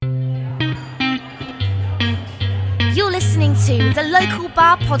to the Local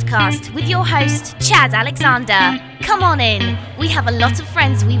Bar Podcast with your host, Chad Alexander. Come on in. We have a lot of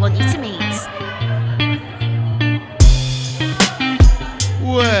friends we want you to meet.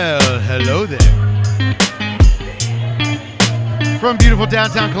 Well, hello there. From beautiful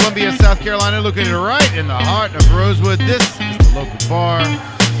downtown Columbia, South Carolina, located right in the heart of Rosewood, this is the Local Bar.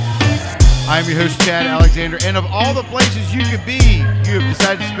 I'm your host, Chad Alexander, and of all the places you could be, you have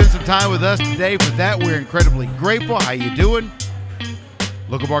decided to spend some time with us today. For that, we're incredibly grateful. How you doing?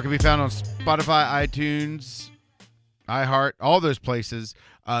 Local Bar can be found on Spotify, iTunes, iHeart, all those places.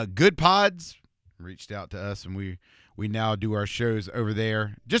 Good Pods reached out to us, and we now do our shows over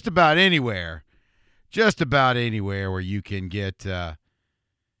there. Just about anywhere where you can get a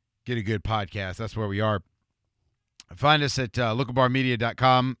good podcast. That's where we are. Find us at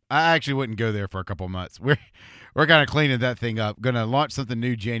localbarmedia.com. I actually wouldn't go there for a couple months. We're kind of cleaning that thing up. Going to launch something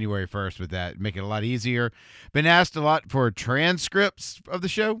new January 1st with that. Make it a lot easier. Been asked a lot for transcripts of the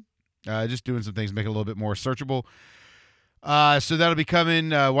show. Just doing some things, make it a little bit more searchable. So that'll be coming.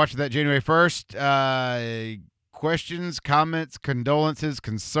 Watch that January 1st. Questions, comments, condolences,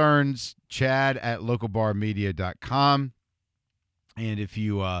 concerns, Chad at localbarmedia.com. And if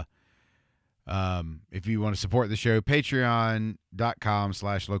you want to support the show,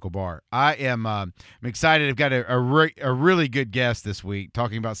 patreon.com/localbar. I'm excited. I've got a really good guest this week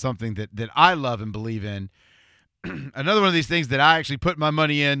talking about something that I love and believe in. Another one of these things that I actually put my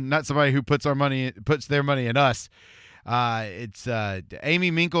money in, not somebody who puts their money in us. It's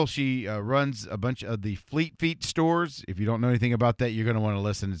Amy Minkel. She runs a bunch of the Fleet Feet stores. If you don't know anything about that, you're going to want to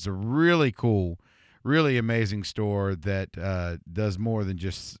listen. It's a really cool, really amazing store that does more than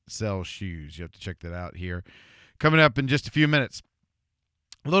just sell shoes. You have to check that out here. Coming up in just a few minutes.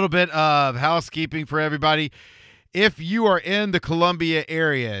 A little bit of housekeeping for everybody. If you are in the Columbia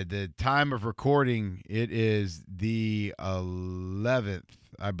area, the time of recording, it is the 11th.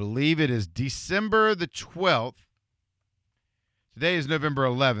 I believe it is December the 12th. Today is November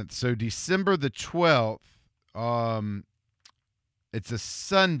 11th, so December the 12th, it's a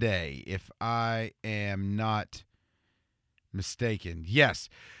Sunday, if I am not mistaken. Yes,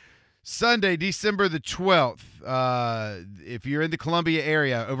 Sunday, December the 12th, if you're in the Columbia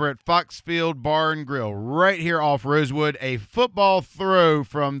area, over at Foxfield Bar and Grill, right here off Rosewood, a football throw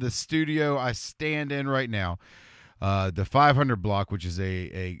from the studio I stand in right now. The 500 block, which is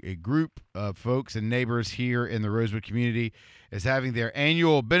a group of folks and neighbors here in the Rosewood community, is having their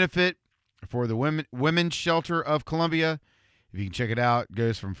annual benefit for the Women's Shelter of Columbia. If you can check it out, it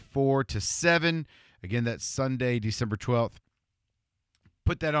goes from 4 to 7. Again, that's Sunday, December 12th.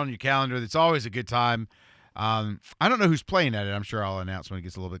 Put that on your calendar. It's always a good time. I don't know who's playing at it. I'm sure I'll announce when it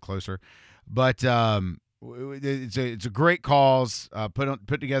gets a little bit closer. But it's a great cause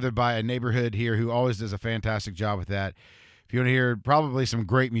put together by a neighborhood here who always does a fantastic job with that. If you want to hear probably some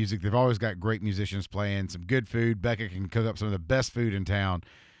great music, they've always got great musicians playing, some good food. Becca can cook up some of the best food in town.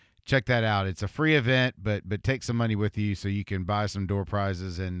 Check that out. It's a free event, but take some money with you so you can buy some door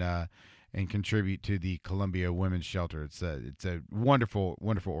prizes and contribute to the Columbia Women's Shelter. It's a wonderful,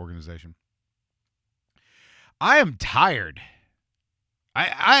 wonderful organization. I am tired.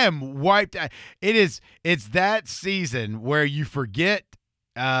 I am wiped. It's that season where you forget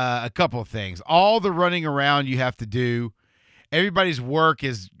a couple of things. All the running around you have to do. Everybody's work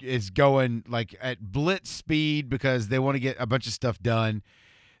is going like at blitz speed because they want to get a bunch of stuff done.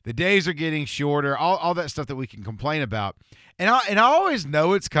 The days are getting shorter. All that stuff that we can complain about, and I always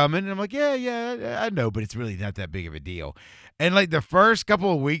know it's coming. And I'm like, yeah, I know, but it's really not that big of a deal. And like the first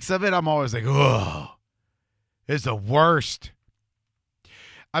couple of weeks of it, I'm always like, oh, it's the worst.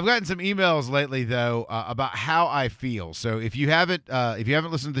 I've gotten some emails lately though about how I feel. So if you haven't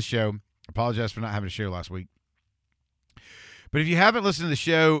listened to the show, apologize for not having a show last week. But if you haven't listened to the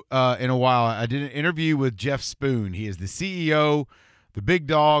show in a while, I did an interview with Jeff Spoon. He is the CEO, the big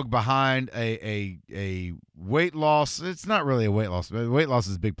dog behind a weight loss. It's not really a weight loss. Weight loss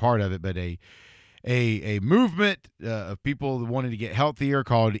is a big part of it, but a movement of people wanting to get healthier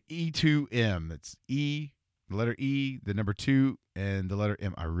called E2M. That's E, the letter E, the number 2, and the letter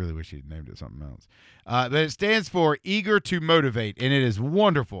M. I really wish he'd named it something else. But it stands for Eager to Motivate, and it is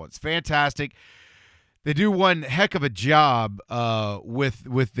wonderful. It's fantastic. They do one heck of a job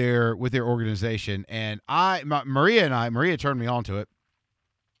with their organization, and Maria turned me on to it.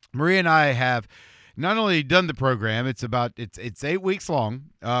 Maria and I have not only done the program, it's 8 weeks long.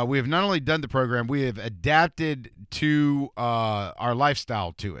 We have not only done the program, we have adapted to our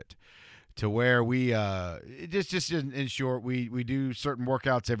lifestyle to it, to where we just in short, we do certain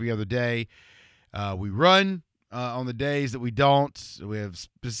workouts every other day. We run. on the days that we don't. We have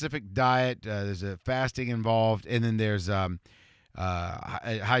specific diet. There's a fasting involved, and then there's a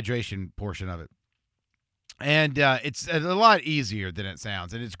hydration portion of it. And it's a lot easier than it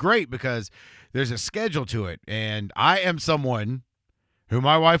sounds. And it's great because there's a schedule to it. And I am someone who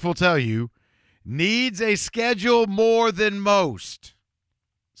my wife will tell you needs a schedule more than most.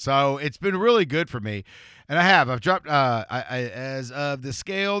 So it's been really good for me. And I've dropped, as of the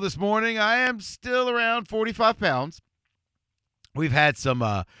scale this morning, I am still around 45 pounds. We've had some,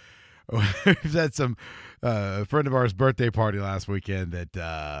 a friend of ours' birthday party last weekend that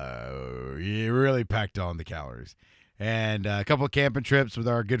really packed on the calories, and a couple of camping trips with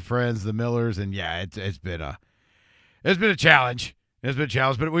our good friends, the Millers, and yeah, it's been a challenge. It's been a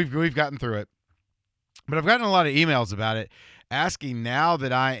challenge, but we've gotten through it. But I've gotten a lot of emails about it, asking now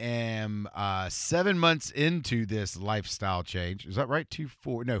that I am 7 months into this lifestyle change. Is that right?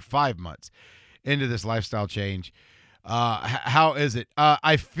 5 months into this lifestyle change. How is it?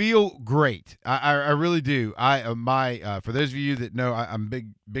 I feel great. I really do. For those of you that know, I'm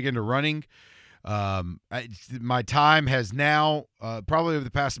big into running. My time has now, probably over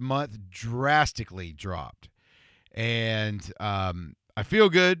the past month, drastically dropped. And, I feel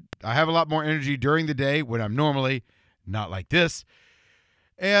good. I have a lot more energy during the day when I'm normally not like this.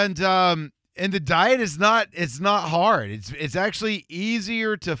 And the diet is it's not hard. It's actually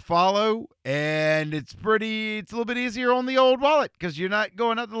easier to follow, and it's a little bit easier on the old wallet because you're not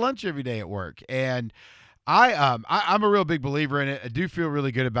going out to lunch every day at work. And I'm a real big believer in it. I do feel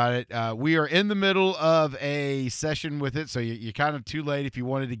really good about it. We are in the middle of a session with it, so you're kind of too late if you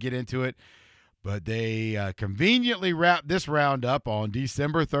wanted to get into it. But they conveniently wrapped this round up on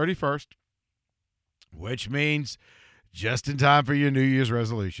December 31st, which means just in time for your New Year's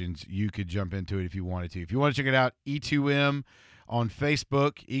resolutions. You could jump into it if you wanted to. If you want to check it out, E2M on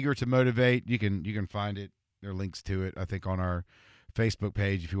Facebook, Eager to Motivate. You can find it. There are links to it, I think, on our Facebook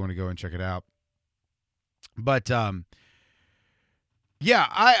page if you want to go and check it out. But yeah,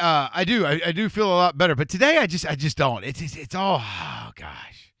 I do feel a lot better. But today I just don't. It's all, oh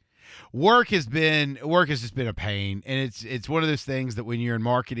gosh. Work has just been a pain, and it's one of those things that when you're in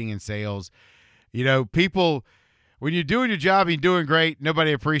marketing and sales, people, when you're doing your job and you're doing great,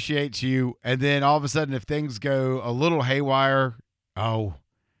 nobody appreciates you, and then all of a sudden, if things go a little haywire,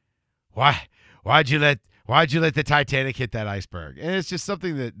 why'd you let the Titanic hit that iceberg? And it's just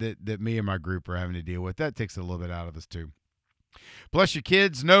something that me and my group are having to deal with. That takes a little bit out of us too. Plus, your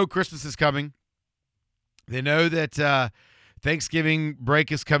kids know Christmas is coming. They know that Thanksgiving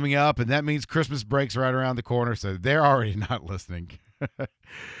break is coming up, and that means Christmas break's right around the corner, so they're already not listening.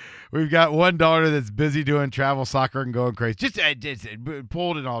 We've got one daughter that's busy doing travel soccer and going crazy, just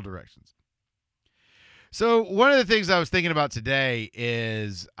pulled in all directions. So one of the things I was thinking about today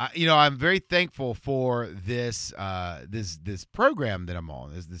is, I'm very thankful for this program that I'm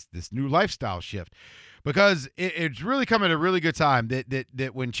on, this new lifestyle shift, because it's really come at a really good time that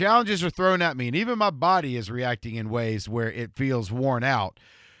when challenges are thrown at me, and even my body is reacting in ways where it feels worn out.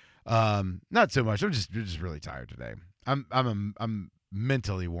 Not so much. I'm just really tired today. I'm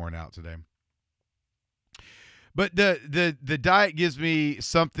mentally worn out today. But the diet gives me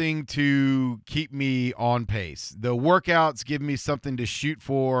something to keep me on pace. The workouts give me something to shoot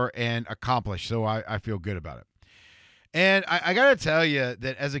for and accomplish, so I feel good about it. And I got to tell you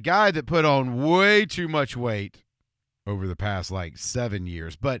that as a guy that put on way too much weight over the past 7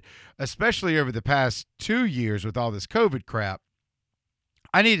 years, but especially over the past 2 years with all this COVID crap,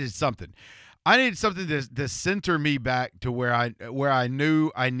 I needed something. I needed something to center me back to where I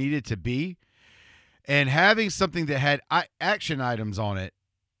knew I needed to be. And having something that had action items on it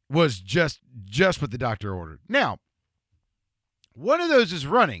was just what the doctor ordered. Now, one of those is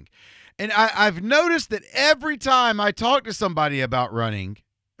running. And I've noticed that every time I talk to somebody about running,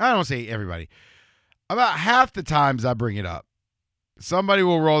 I don't say everybody, about half the times I bring it up, somebody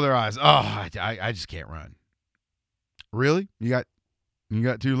will roll their eyes. Oh, I just can't run. Really? You got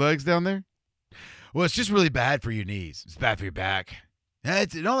two legs down there? Well, it's just really bad for your knees. It's bad for your back.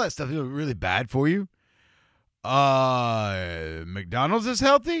 And all that stuff is really bad for you. McDonald's is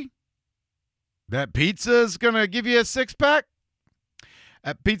healthy? That pizza is going to give you a six-pack?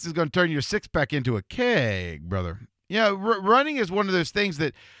 That pizza is going to turn your six-pack into a keg, brother. Yeah, running is one of those things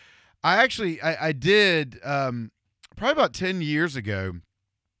that I did probably about 10 years ago.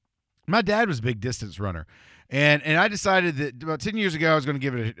 My dad was a big distance runner. And I decided that about 10 years ago I was going to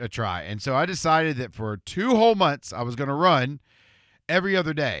give it a try. And so I decided that for 2 whole months I was going to run every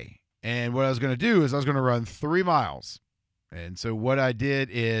other day. And what I was going to do is I was going to run 3 miles. And so what I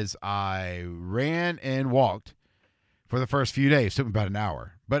did is I ran and walked for the first few days. It took me about an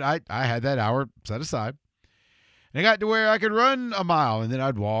hour. But I had that hour set aside. And I got to where I could run a mile, and then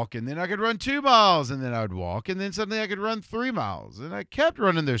I'd walk, and then I could run 2 miles, and then I'd walk, and then suddenly I could run 3 miles. And I kept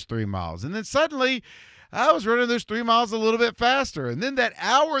running those 3 miles. And then suddenly I was running those 3 miles a little bit faster. And then that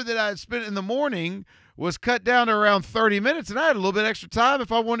hour that I had spent in the morning was cut down to around 30 minutes, and I had a little bit extra time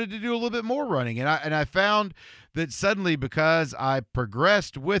if I wanted to do a little bit more running. And I found that suddenly, because I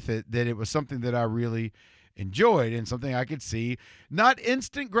progressed with it, that it was something that I really enjoyed and something I could see, not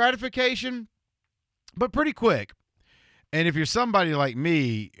instant gratification, but pretty quick. And if you're somebody like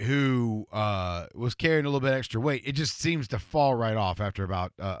me who was carrying a little bit extra weight, it just seems to fall right off after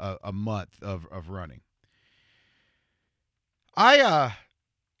about a month of running.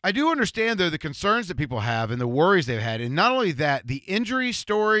 I do understand, though, the concerns that people have and the worries they've had. And not only that, the injury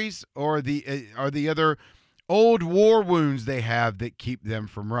stories or the other old war wounds they have that keep them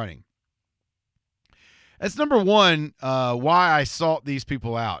from running. That's number one, why I sought these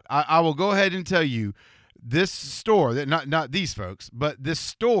people out. I will go ahead and tell you, this store, that not these folks, but this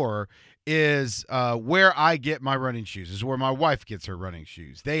store is where I get my running shoes. Is where my wife gets her running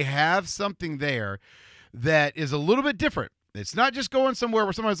shoes. They have something there that is a little bit different. It's not just going somewhere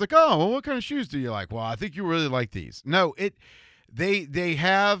where somebody's like, oh, well, what kind of shoes do you like? Well, I think you really like these. No, they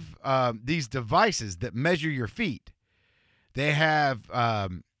have these devices that measure your feet. They have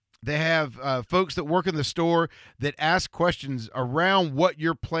folks that work in the store that ask questions around what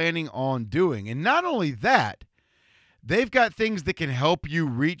you're planning on doing. And not only that, they've got things that can help you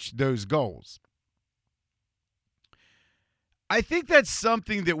reach those goals. I think that's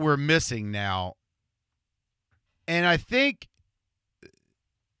something that we're missing now. And I think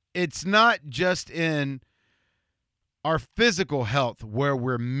it's not just in our physical health where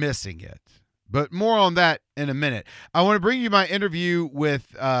we're missing it. But more on that in a minute. I want to bring you my interview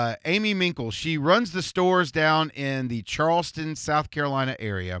with Amy Minkel. She runs the stores down in the Charleston, South Carolina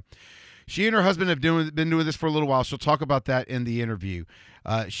area. She and her husband have been doing this for a little while. She'll talk about that in the interview.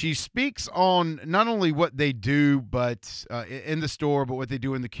 She speaks on not only what they do but in the store, but what they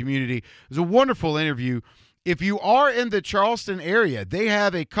do in the community. It was a wonderful interview. If you are in the Charleston area, they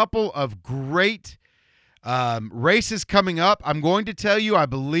have a couple of great races coming up. I'm going to tell you, I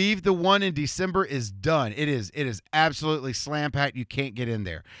believe the one in December is done. It is absolutely slam-packed. You can't get in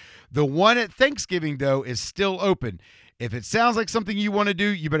there. The one at Thanksgiving, though, is still open. If it sounds like something you want to do,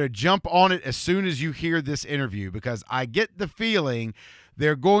 you better jump on it as soon as you hear this interview, because I get the feeling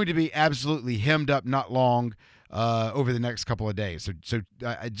they're going to be absolutely hemmed up not long over the next couple of days. So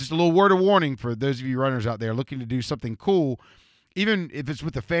just a little word of warning for those of you runners out there looking to do something cool, even if it's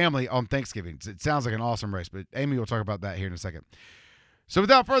with the family on Thanksgiving. It sounds like an awesome race, but Amy will talk about that here in a second. So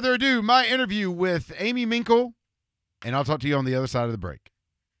without further ado, my interview with Amy Minkel, and I'll talk to you on the other side of the break.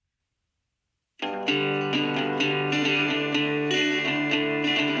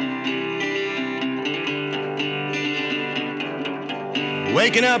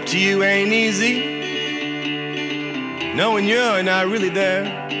 Waking up to you ain't easy, knowing you're not really there.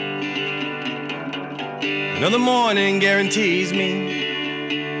 Another morning guarantees me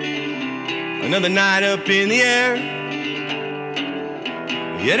another night up in the air.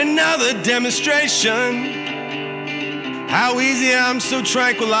 Yet another demonstration how easy I'm so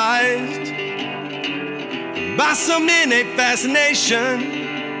tranquilized by some innate fascination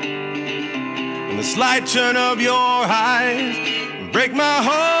and the slight turn of your eyes. Break my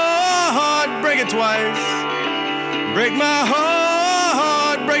heart, break it twice. Break my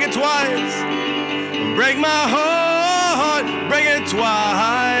heart, break it twice. Break my heart, break it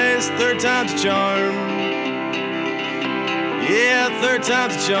twice. Third time's a charm. Yeah, third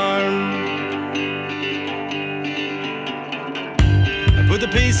time's a charm. I put the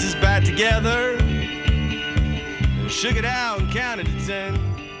pieces back together and shook it out and counted to 10.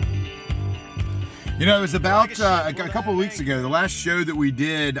 You know, it was about a couple of weeks ago, the last show that we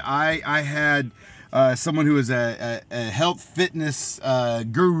did, I had someone who is a health fitness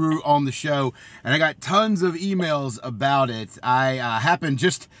guru on the show, and I got tons of emails about it. I happened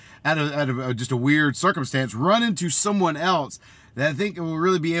just out of just a weird circumstance, run into someone else that I think will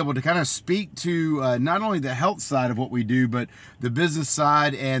really be able to kind of speak to not only the health side of what we do, but the business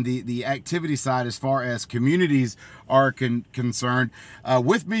side and the activity side as far as communities are concerned.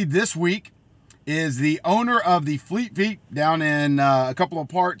 With me this week is the owner of the Fleet Feet down in a couple of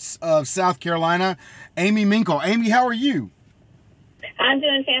parts of South Carolina, Amy Minkel. Amy, how are you? I'm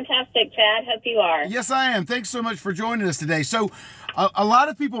doing fantastic, Chad. Hope you are. Yes, I am. Thanks so much for joining us today. So a lot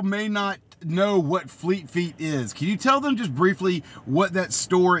of people may not know what Fleet Feet is. Can you tell them just briefly what that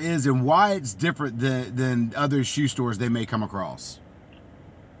store is and why it's different than other shoe stores they may come across?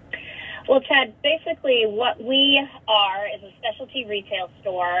 Well, Chad, basically what we are is a specialty retail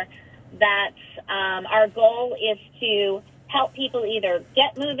store that our goal is to help people either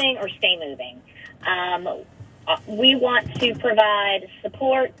get moving or stay moving. We want to provide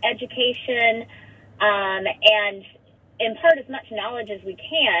support, education, and impart as much knowledge as we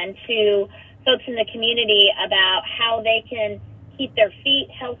can to folks in the community about how they can keep their feet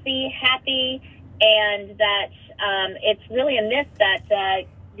healthy, happy, and that it's really a myth that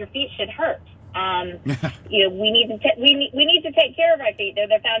your feet should hurt. We need to take care of our feet. They're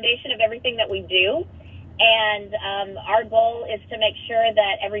the foundation of everything that we do, and our goal is to make sure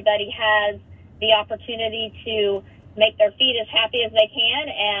that everybody has the opportunity to make their feet as happy as they can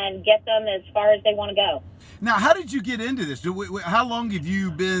and get them as far as they want to go. Now, how did you get into this? How long have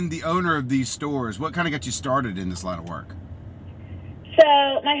you been the owner of these stores? What kind of got you started in this line of work?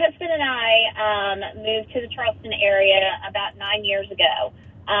 So my husband and I moved to the Charleston area about 9 years ago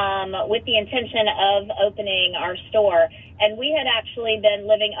with the intention of opening our store. And we had actually been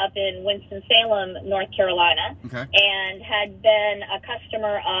living up in Winston-Salem, North Carolina, okay, and had been a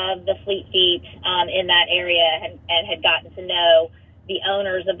customer of the Fleet Feet in that area and had gotten to know the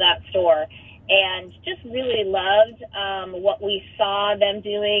owners of that store. And just really loved what we saw them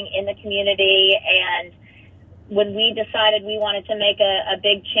doing in the community. And when we decided we wanted to make a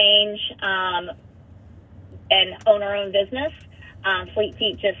big change and own our own business, Fleet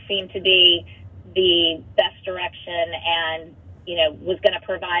Feet just seemed to be the best direction and, was going to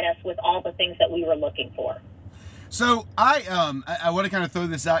provide us with all the things that we were looking for. So I want to kind of throw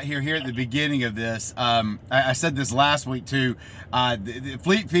this out here at the beginning of this. I said this last week too. The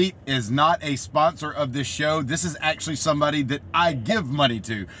Fleet Feet is not a sponsor of this show. This is actually somebody that I give money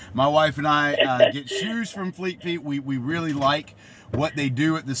to. My wife and I get shoes from Fleet Feet. We really like what they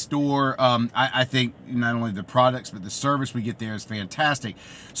do at the store. I think not only the products but the service we get there is fantastic.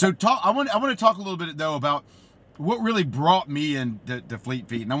 So I want to talk a little bit though about what really brought me into Fleet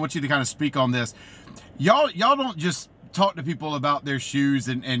Feet, and I want you to kind of speak on this. Y'all don't just talk to people about their shoes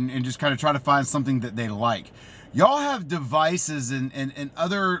and just kind of try to find something that they like. Y'all have devices and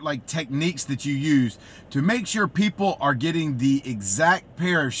other like techniques that you use to make sure people are getting the exact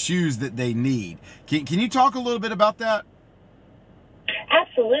pair of shoes that they need. Can you talk a little bit about that?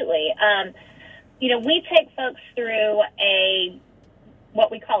 Absolutely. We take folks through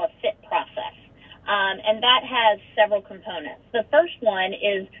what we call a fit process. And that has several components. The first one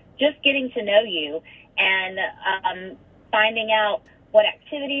is just getting to know you and finding out what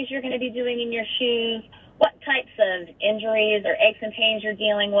activities you're going to be doing in your shoes, what types of injuries or aches and pains you're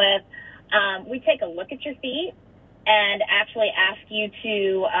dealing with. We take a look at your feet and actually ask you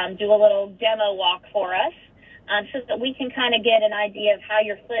to do a little demo walk for us so that we can kind of get an idea of how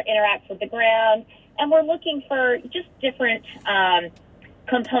your foot interacts with the ground. And we're looking for just different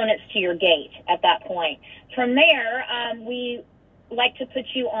components to your gait at that point. From there, we like to put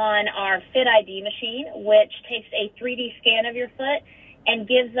you on our Fit ID machine, which takes a 3D scan of your foot and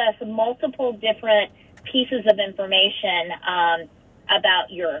gives us multiple different pieces of information about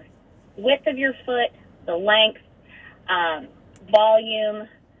your width of your foot, the length, volume,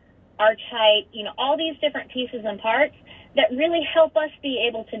 arch height, all these different pieces and parts that really help us be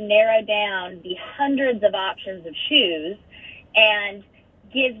able to narrow down the hundreds of options of shoes and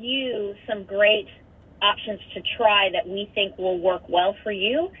give you some great options to try that we think will work well for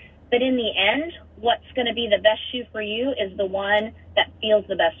you. But in the end, what's going to be the best shoe for you is the one that feels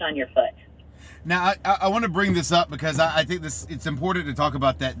the best on your foot. Now, I want to bring this up because I think it's important to talk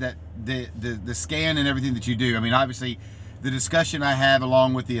about the scan and everything that you do. I mean, obviously, the discussion I have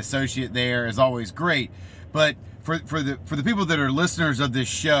along with the associate there is always great, but for the people that are listeners of this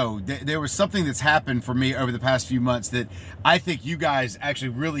show, there was something that's happened for me over the past few months that I think you guys actually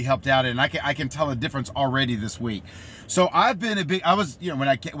really helped out in. I can tell a difference already this week. So I've been when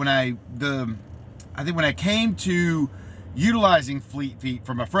I came to utilizing Fleet Feet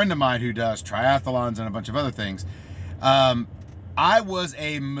from a friend of mine who does triathlons and a bunch of other things, I was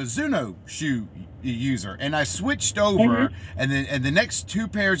a Mizuno shoe user, and I switched over, and the next two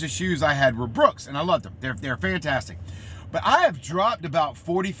pairs of shoes I had were Brooks, and I loved them. They're fantastic. But I have dropped about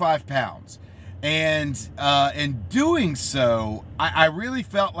 45 pounds, and in doing so, I really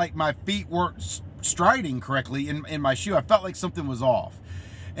felt like my feet weren't striding correctly in my shoe. I felt like something was off.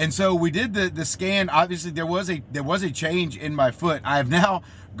 And so we did the scan. Obviously, there was a change in my foot. I've now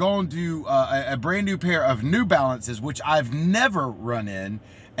gone to a brand new pair of New Balances, which I've never run in.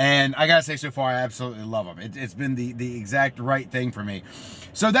 And I gotta say, so far, I absolutely love them. It's been the exact right thing for me.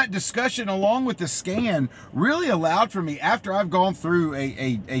 So that discussion, along with the scan, really allowed for me, after I've gone through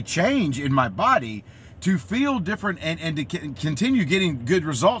a change in my body, to feel different and to continue getting good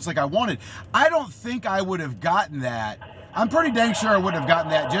results like I wanted. I don't think I would have gotten that I'm pretty dang sure I wouldn't have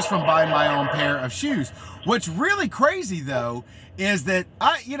gotten that just from buying my own pair of shoes. What's really crazy though is that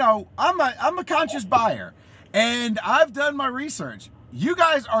I'm a conscious buyer, and I've done my research. You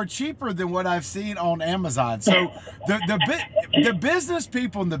guys are cheaper than what I've seen on Amazon. So the business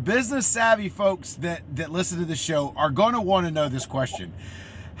people and the business savvy folks that listen to the show are going to want to know this question.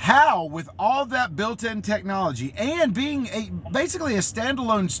 How, with all that built-in technology and being basically a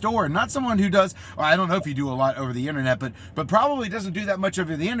standalone store, not someone who does, or I don't know if you do a lot over the internet, but probably doesn't do that much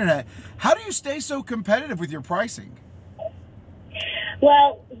over the internet, how do you stay so competitive with your pricing?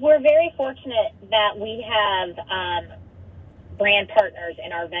 Well, we're very fortunate that we have brand partners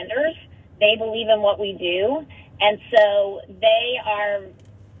in our vendors. They believe in what we do, and so they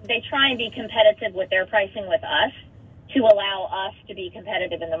try and be competitive with their pricing with us to allow us to be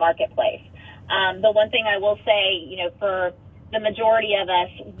competitive in the marketplace. The one thing I will say, for the majority of us,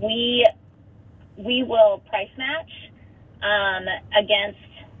 we will price match against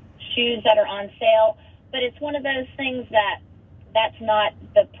shoes that are on sale, but it's one of those things that's not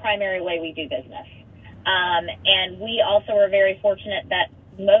the primary way we do business. And we also are very fortunate that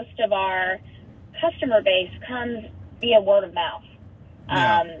most of our customer base comes via word of mouth.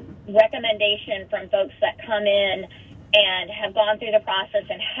 Recommendation from folks that come in and have gone through the process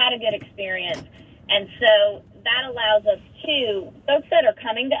and had a good experience. And so that allows us to, folks that are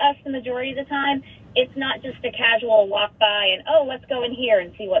coming to us the majority of the time, it's not just a casual walk by and, oh, let's go in here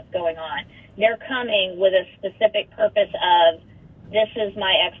and see what's going on. They're coming with a specific purpose of, this is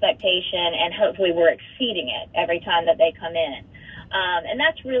my expectation, and hopefully we're exceeding it every time that they come in. And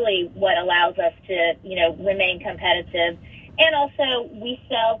that's really what allows us to, remain competitive. And also, we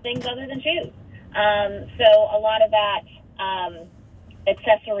sell things other than shoes. So a lot of that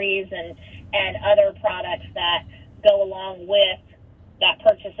accessories and other products that go along with that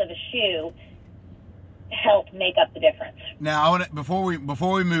purchase of a shoe help make up the difference. Now, I want to, before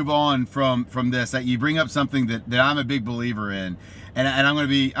we move on from this, that you bring up something that I'm a big believer in, and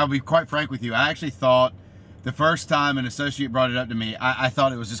I'll be quite frank with you. I actually thought the first time an associate brought it up to me, I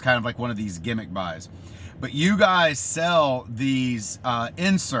thought it was just kind of like one of these gimmick buys. But you guys sell these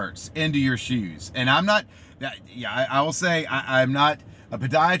inserts into your shoes, and I'm not. I will say I'm not a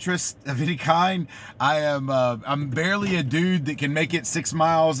podiatrist of any kind. I'm barely a dude that can make it 6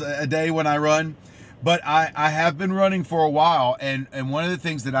 miles a day when I run, but I have been running for a while, and one of the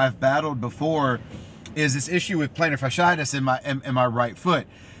things that I've battled before is this issue with plantar fasciitis in my right foot.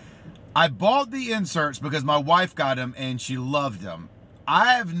 I bought the inserts because my wife got them and she loved them.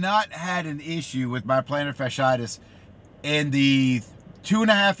 I have not had an issue with my plantar fasciitis in the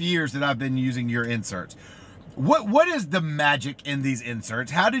 2.5 years that I've been using your inserts. What is the magic in these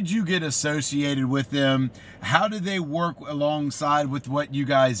inserts? How did you get associated with them? How do they work alongside with what you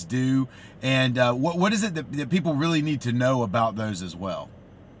guys do? And what is it that people really need to know about those as well?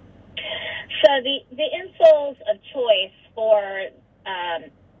 So the insoles of choice for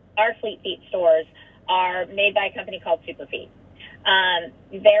our Fleet Feet stores are made by a company called Superfeet.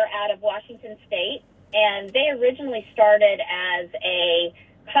 They're out of Washington State, and they originally started as a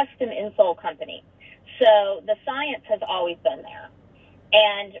custom insole company. So the science has always been there.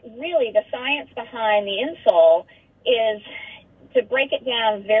 And really, the science behind the insole is, to break it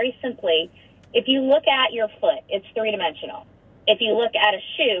down very simply, if you look at your foot, it's three-dimensional. If you look at a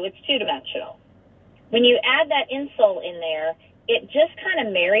shoe, it's two-dimensional. When you add that insole in there, it just kind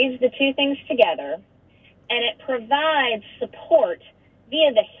of marries the two things together, and it provides support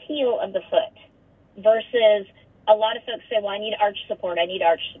via the heel of the foot versus a lot of folks say, well, I need arch support.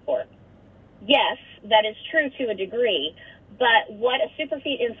 Yes, that is true to a degree, but what a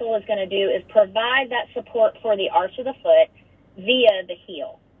Superfeet insole is going to do is provide that support for the arch of the foot via the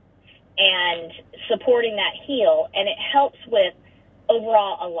heel and supporting that heel, and it helps with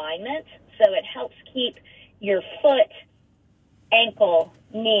overall alignment, so it helps keep your foot, ankle,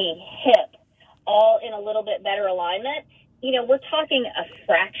 knee, hip, all in a little bit better alignment. We're talking a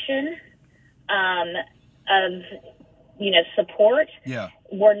fraction of, support. Yeah.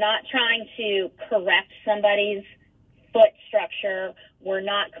 We're not trying to correct somebody's foot structure. We're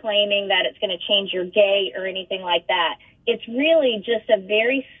not claiming that it's going to change your gait or anything like that. It's really just a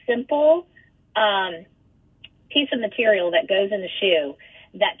very simple piece of material that goes in the shoe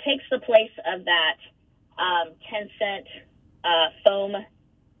that takes the place of that 10-cent foam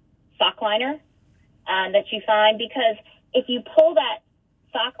sock liner that you find, because if you pull that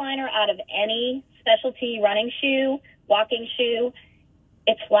sock liner out of any specialty running shoe, walking shoe,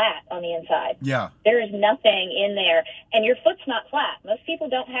 it's flat on the inside. Yeah. There is nothing in there, and your foot's not flat. Most people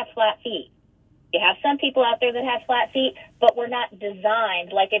don't have flat feet. You have some people out there that have flat feet, but we're not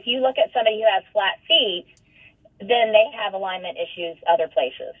designed. Like if you look at somebody who has flat feet, then they have alignment issues other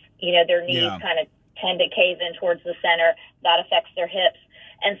places. Their knees kind of tend to cave in towards the center. That affects their hips.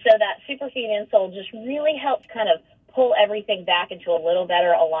 And so that Superfeet insole just really helps kind of pull everything back into a little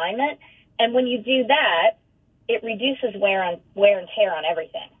better alignment. And when you do that, it reduces wear and tear on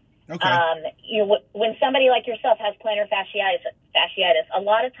everything. Okay. When somebody like yourself has plantar fasciitis, a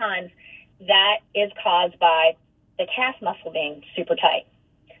lot of times that is caused by the calf muscle being super tight.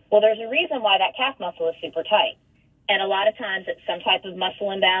 Well, there's a reason why that calf muscle is super tight. And a lot of times it's some type of muscle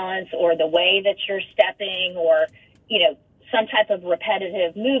imbalance or the way that you're stepping or, some type of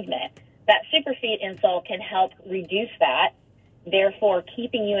repetitive movement. That Superfeet insole can help reduce that, therefore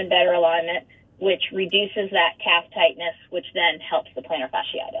keeping you in better alignment, which reduces that calf tightness, which then helps the plantar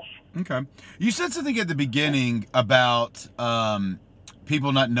fasciitis. Okay. You said something at the beginning about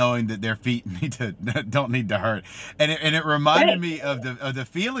people not knowing that their feet don't need to hurt, and it reminded me of the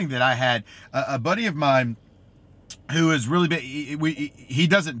feeling that I had. A buddy of mine who is really big. He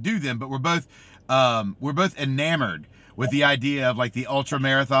doesn't do them, but we're both enamored with the idea of like the ultra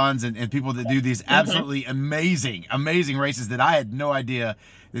marathons and people that do these absolutely amazing races that I had no idea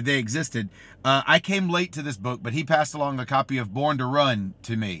that they existed. I came late to this book, but he passed along a copy of Born to Run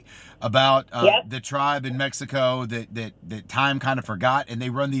to me about the tribe in Mexico that time kind of forgot, and they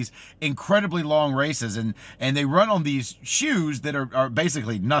run these incredibly long races, and they run on these shoes that are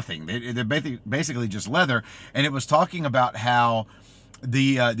basically nothing. They're basically just leather, and it was talking about how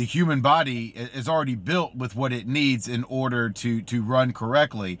the human body is already built with what it needs in order to run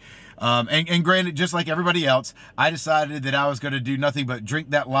correctly. And granted, just like everybody else, I decided that I was going to do nothing but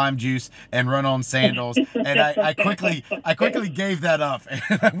drink that lime juice and run on sandals. And I quickly gave that up and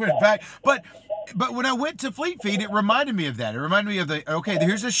I went back. But when I went to Fleet Feet, it reminded me of that. It reminded me of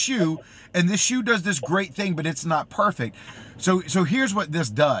here's a shoe, and this shoe does this great thing, but it's not perfect. So here's what this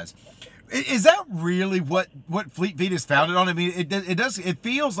does. Is that really what Fleet Feet is founded on? I mean, it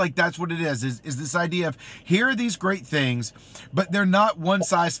feels like that's what it is this idea of here are these great things, but they're not one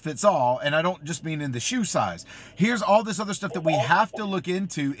size fits all. And I don't just mean in the shoe size. Here's all this other stuff that we have to look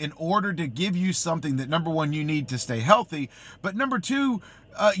into in order to give you something that, number one, you need to stay healthy, but number two,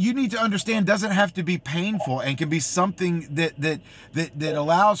 you need to understand doesn't have to be painful and can be something that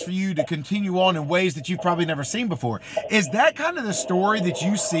allows for you to continue on in ways that you've probably never seen before. Is that kind of the story that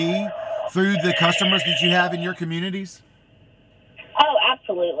you see through the customers that you have in your communities? Oh,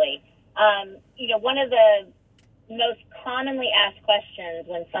 absolutely. One of the most commonly asked questions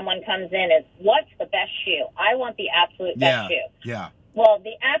when someone comes in is, what's the best shoe? I want the absolute best shoe. Yeah. Well,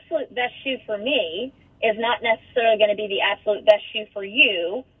 the absolute best shoe for me is not necessarily going to be the absolute best shoe for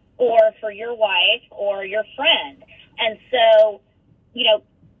you or for your wife or your friend. And so,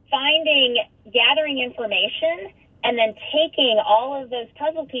 gathering information and then taking all of those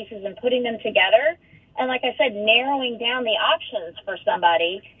puzzle pieces and putting them together. And like I said, narrowing down the options for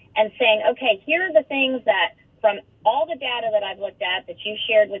somebody and saying, okay, here are the things that from all the data that I've looked at that you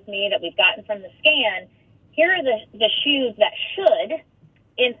shared with me that we've gotten from the scan, here are the shoes that should,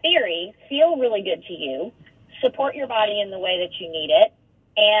 in theory, feel really good to you, support your body in the way that you need it,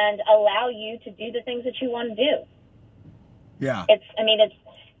 and allow you to do the things that you want to do. Yeah.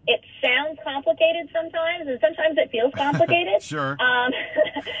 It sounds complicated sometimes, and sometimes it feels complicated. Sure.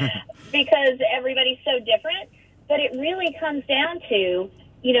 Because everybody's so different. But it really comes down to,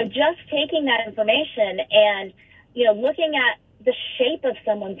 just taking that information and, looking at the shape of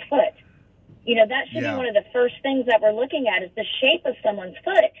someone's foot. That should be one of the first things that we're looking at is the shape of someone's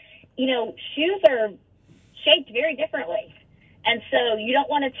foot. Shoes are shaped very differently. And so you don't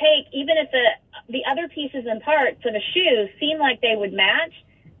want to take, even if the other pieces and parts of a shoe seem like they would match,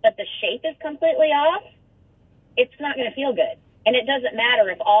 but the shape is completely off, it's not going to feel good. And it doesn't matter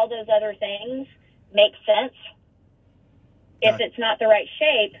if all those other things make sense. If it's not the right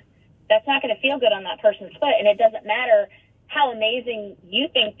shape, that's not going to feel good on that person's foot. And it doesn't matter how amazing you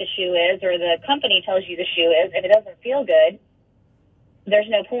think the shoe is or the company tells you the shoe is. If it doesn't feel good, there's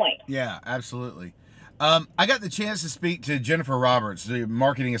no point. Yeah, absolutely. I got the chance to speak to Jennifer Roberts, the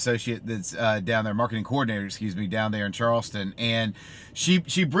marketing associate that's down there, marketing coordinator, down there in Charleston. And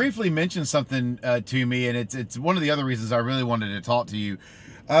she briefly mentioned something to me, and it's one of the other reasons I really wanted to talk to you.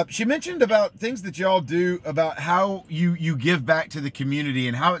 She mentioned about things that y'all do, about how you give back to the community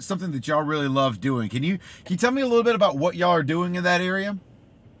and how it's something that y'all really love doing. Can you tell me a little bit about what y'all are doing in that area?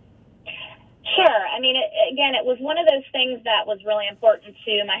 Sure. It was one of those things that was really important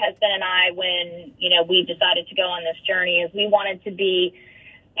to my husband and I when, we decided to go on this journey, is we wanted to be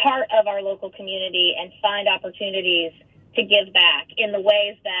part of our local community and find opportunities to give back in the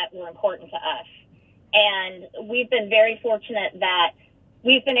ways that were important to us. And we've been very fortunate that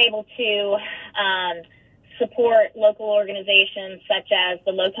we've been able to support local organizations such as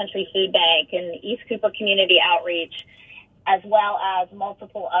the Low Country Food Bank and East Cooper Community Outreach, as well as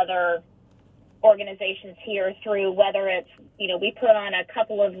multiple other organizations here through whether it's, we put on a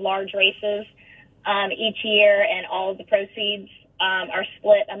couple of large races each year, and all of the proceeds are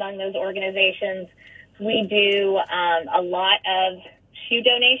split among those organizations. We do a lot of shoe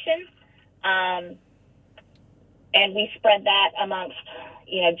donation, and we spread that amongst,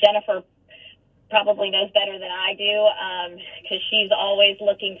 Jennifer probably knows better than I do, because she's always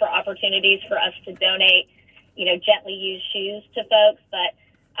looking for opportunities for us to donate, gently used shoes to folks. But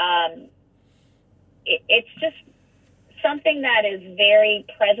it's just something that is very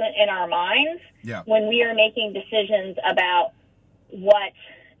present in our minds when we are making decisions about what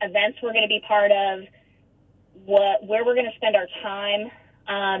events we're going to be part of, where we're going to spend our time,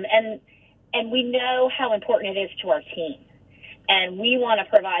 and we know how important it is to our team. And we want to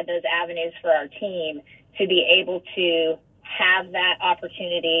provide those avenues for our team to be able to have that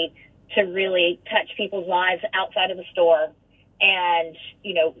opportunity to really touch people's lives outside of the store and,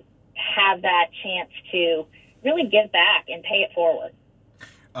 have that chance to really give back and pay it forward.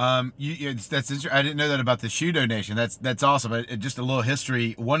 That's interesting. I didn't know that about the shoe donation. That's awesome. Just a little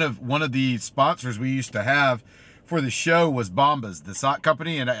history. One of the sponsors we used to have for the show was Bombas, the sock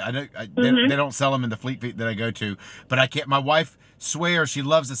company, and I know they don't sell them in the Fleet Feet that I go to, but I can't. My wife swears she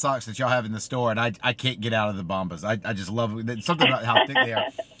loves the socks that y'all have in the store, and I can't get out of the Bombas. I just love it. Something about how thick they are.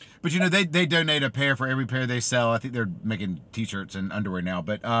 But they donate a pair for every pair they sell. I think they're making T-shirts and underwear now.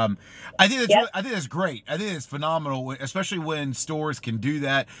 But I think that's great. I think it's phenomenal, especially when stores can do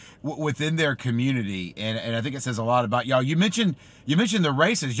that within their community. And I think it says a lot about y'all. You mentioned the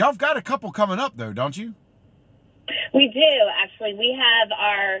races. Y'all have got a couple coming up though, don't you? We do, actually. We have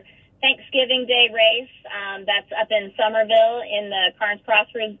our Thanksgiving Day race. That's up in Somerville in the Carnes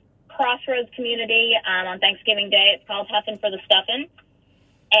Crossroads community on Thanksgiving Day. It's called Huffin' for the Stuffin'.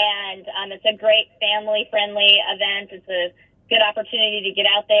 And it's a great family-friendly event. It's a good opportunity to get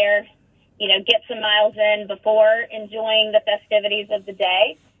out there, get some miles in before enjoying the festivities of the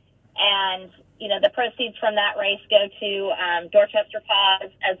day. And, the proceeds from that race go to Dorchester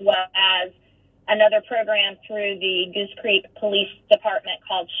Paws, as well as another program through the Goose Creek Police Department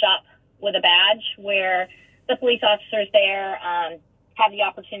called Shop with a Badge, where the police officers there have the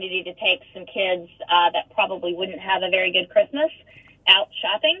opportunity to take some kids that probably wouldn't have a very good Christmas out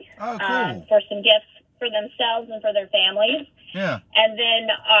shopping for some gifts for themselves and for their families. Yeah. And then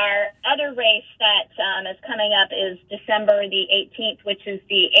our other race that is coming up is December the 18th, which is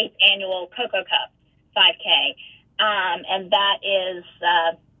the 8th annual Cocoa Cup 5K. And that is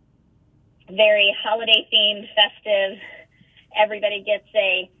very holiday-themed, festive. Everybody gets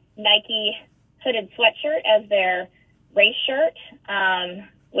a Nike hooded sweatshirt as their race shirt,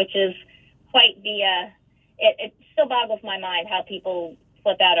 which is quite the it still boggles my mind how people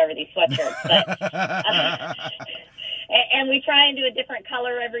flip out over these sweatshirts. But, and we try and do a different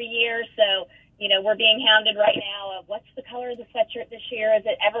color every year. So, we're being hounded right now of what's the color of the sweatshirt this year? Is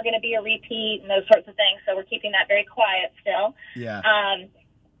it ever going to be a repeat? And those sorts of things. So we're keeping that very quiet still. Yeah.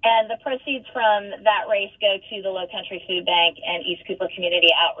 And the proceeds from that race go to the Low Country Food Bank and East Cooper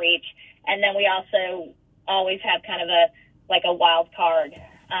Community Outreach. And then we also always have kind of a wild card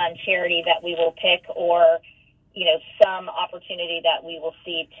charity that we will pick, or some opportunity that we will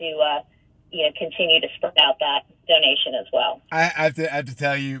see to continue to spread out that donation as well. I have to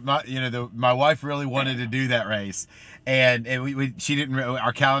tell you, my wife really wanted to do that race, and she didn't.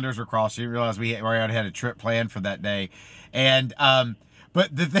 Our calendars were crossed. She didn't realize we already had a trip planned for that day, and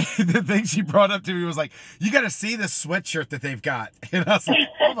but the thing she brought up to me was like, you got to see the sweatshirt that they've got. And I was like,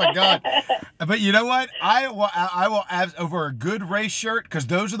 oh my God. But you know what? I will over a good race shirt, because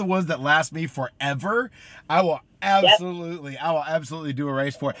those are the ones that last me forever. I will absolutely do a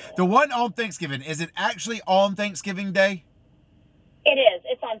race for it. The one on Thanksgiving, is it actually on Thanksgiving Day? It is.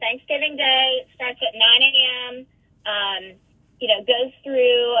 It's on Thanksgiving Day. It starts at 9 a.m. Goes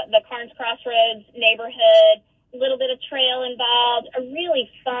through the Carnes Crossroads neighborhood. A little bit of trail involved, a really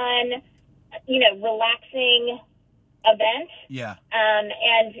fun, relaxing event. Yeah.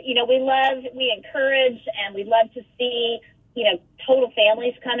 And, we encourage, and we love to see, total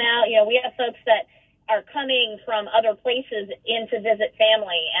families come out. We have folks that are coming from other places in to visit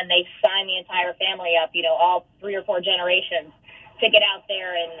family, and they sign the entire family up, all 3 or 4 generations to get out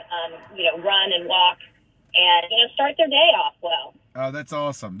there and, run and walk and, start their day off well. Oh, that's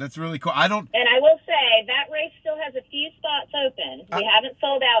awesome. That's really cool. And I will say that race still has a few spots open. We haven't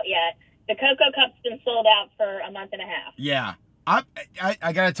sold out yet. The Cocoa Cup's been sold out for a month and a half. Yeah. I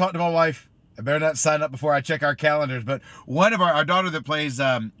got to talk to my wife I better not sign up before I check our calendars. But one of our daughter that plays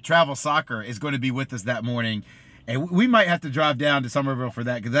travel soccer is going to be with us that morning. And we might have to drive down to Somerville for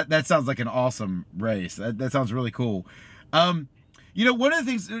that, because that sounds like an awesome race. That sounds really cool. One of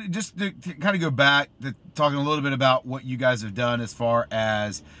the things, just to kind of go back to talking a little bit about what you guys have done as far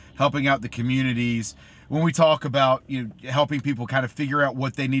as helping out the communities. When we talk about helping people kind of figure out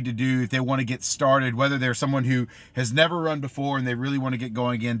what they need to do if they want to get started, whether they're someone who has never run before and they really want to get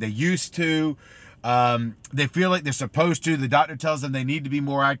going again, they used to, they feel like they're supposed to, the doctor tells them they need to be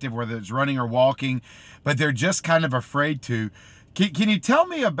more active, whether it's running or walking, but they're just kind of afraid to. Can you tell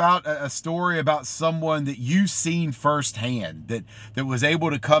me about a story about someone that you've seen firsthand that was able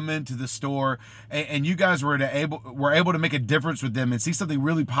to come into the store and you guys were able to make a difference with them and see something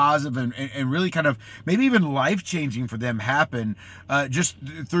really positive and really kind of maybe even life-changing for them happen just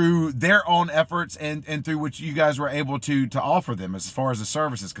through their own efforts and through which you guys were able to offer them as far as the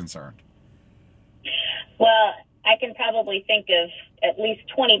service is concerned? Well, I can probably think of at least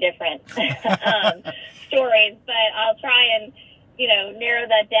 20 different stories, but I'll try and narrow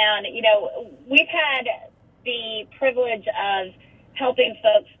that down. We've had the privilege of helping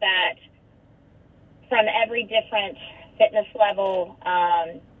folks that from every different fitness level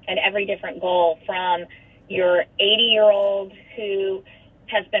and every different goal, from your 80-year-old who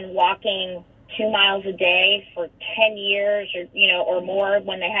has been walking 2 miles a day for 10 years or more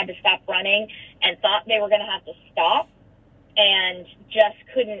when they had to stop running and thought they were going to have to stop and just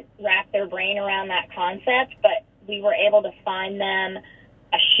couldn't wrap their brain around that concept, but we were able to find them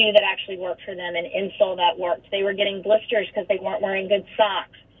a shoe that actually worked for them, an insole that worked. They were getting blisters because they weren't wearing good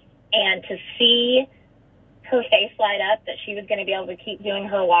socks. And to see her face light up that she was going to be able to keep doing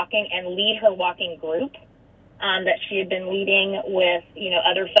her walking and lead her walking group that she had been leading with,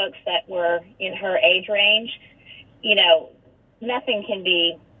 other folks that were in her age range, nothing can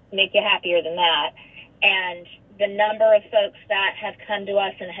make you happier than that. And the number of folks that have come to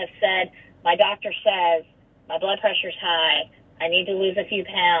us and have said, my doctor says, my blood pressure's high, I need to lose a few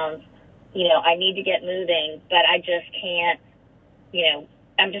pounds, I need to get moving, but I just can't,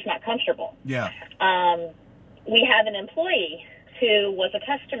 I'm just not comfortable. Yeah. We have an employee who was a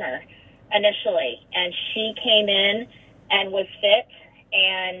customer initially, and she came in and was fit,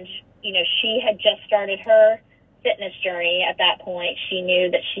 and, she had just started her fitness journey at that point. She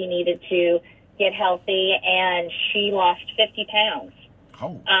knew that she needed to get healthy, and she lost 50 pounds.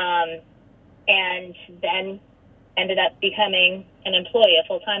 Oh. And then ended up becoming an employee, a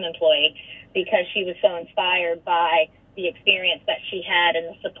full-time employee, because she was so inspired by the experience that she had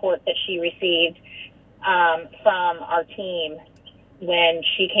and the support that she received from our team when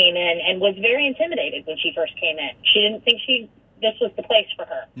she came in, and was very intimidated when she first came in. She didn't think this was the place for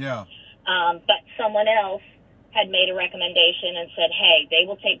her. Yeah. But someone else had made a recommendation and said, hey, they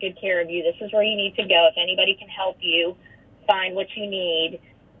will take good care of you. This is where you need to go. If anybody can help you find what you need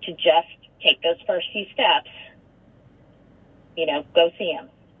to just take those first few steps, go see him.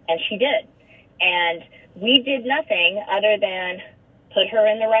 And she did. And we did nothing other than put her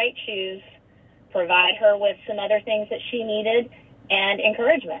in the right shoes, provide her with some other things that she needed, and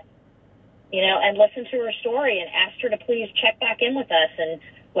encouragement, and listen to her story and asked her to please check back in with us and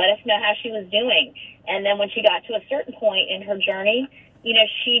let us know how she was doing. And then when she got to a certain point in her journey,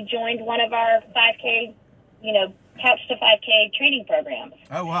 she joined one of our 5K, Couch to 5K training programs.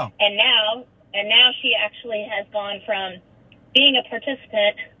 Oh, wow. And now she actually has gone from being a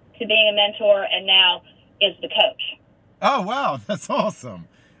participant to being a mentor, and now is the coach. Oh, wow. That's awesome.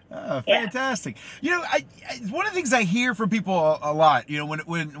 Fantastic. Yeah. I one of the things I hear from people a lot,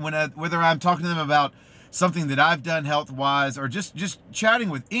 whether I'm talking to them about something that I've done health-wise or just chatting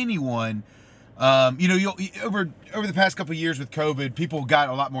with anyone, over the past couple of years with COVID, people got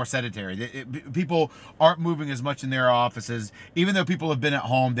a lot more sedentary. People aren't moving as much in their offices. Even though people have been at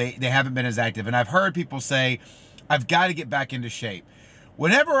home, they haven't been as active. And I've heard people say, I've got to get back into shape.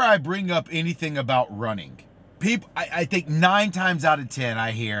 Whenever I bring up anything about running, I think 9 times out of 10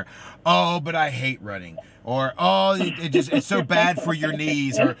 I hear, oh, but I hate running, or oh, it's so bad for your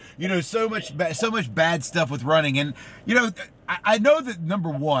knees, or so much bad stuff with running. And I know that, number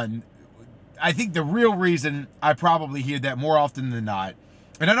one, I think the real reason I probably hear that more often than not,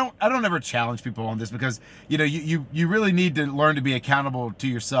 and I don't ever challenge people on this, because you really need to learn to be accountable to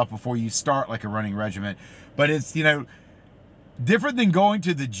yourself before you start like a running regimen. But it's different than going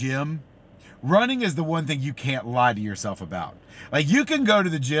to the gym, running is the one thing you can't lie to yourself about. Like, you can go to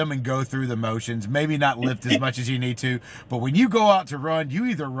the gym and go through the motions, maybe not lift as much as you need to, but when you go out to run, you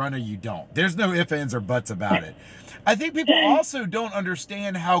either run or you don't. There's no ifs, ands, or buts about it. I think people also don't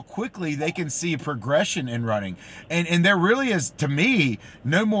understand how quickly they can see progression in running. And there really is, to me,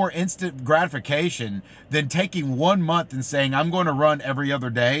 no more instant gratification than taking 1 month and saying, I'm going to run every other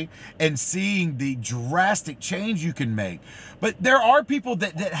day, and seeing the drastic change you can make. But there are people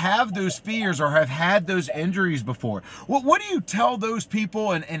that have those fears or have had those injuries before. What do you tell those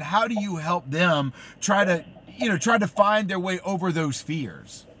people, and how do you help them try to find their way over those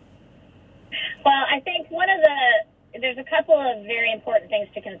fears? Well, I think there's a couple of very important things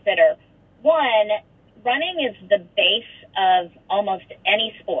to consider. One, running is the base of almost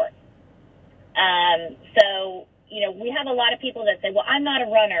any sport. So, we have a lot of people that say, well, I'm not a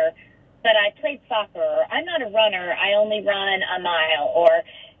runner, but I played soccer, or I'm not a runner, I only run a mile, or,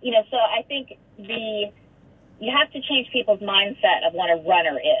 so I think you have to change people's mindset of what a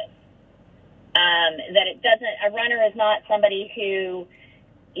runner is. A runner is not somebody who,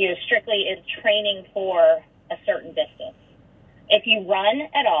 strictly is training for a certain distance. If you run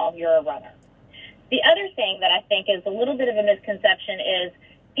at all, you're a runner. The other thing that I think is a little bit of a misconception is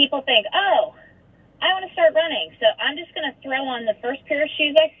people think, oh, I want to start running, so I'm just going to throw on the first pair of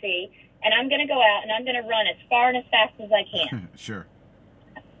shoes I see, and I'm going to go out and I'm going to run as far and as fast as I can. Sure.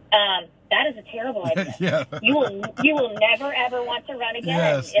 That is a terrible idea. Yeah. You will never, ever want to run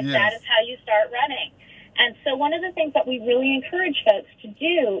again if that is how you start running. And so one of the things that we really encourage folks to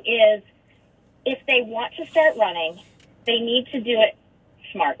do is, if they want to start running, they need to do it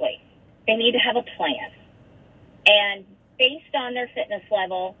smartly. They need to have a plan. And based on their fitness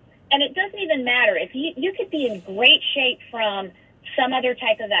level, and it doesn't even matter if you could be in great shape from some other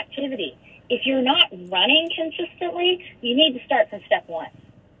type of activity. If you're not running consistently, you need to start from step one.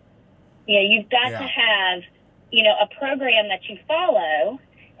 You've got to have, a program that you follow,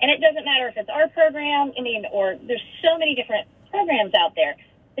 and it doesn't matter if it's our program, or there's so many different programs out there,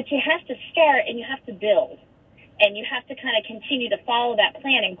 but you have to start and you have to build, and you have to kind of continue to follow that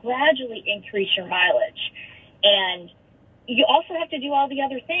plan and gradually increase your mileage. And you also have to do all the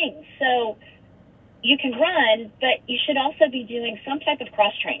other things. So you can run, but you should also be doing some type of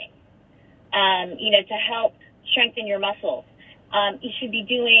cross training, to help strengthen your muscles. You should be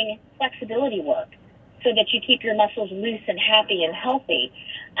doing flexibility work so that you keep your muscles loose and happy and healthy.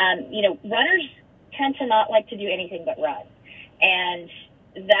 Runners tend to not like to do anything but run. And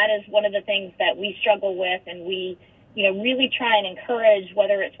that is one of the things that we struggle with, and we, really try and encourage,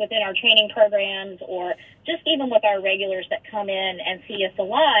 whether it's within our training programs or just even with our regulars that come in and see us a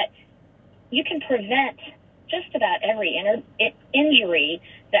lot. You can prevent just about every injury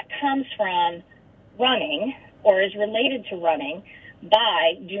that comes from running or is related to running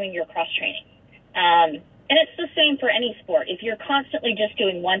by doing your cross training. And it's the same for any sport. If you're constantly just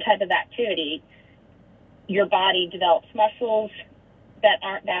doing one type of activity, your body develops muscles that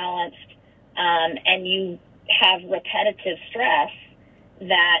aren't balanced, and you have repetitive stress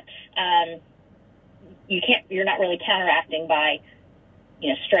that you're not really counteracting by,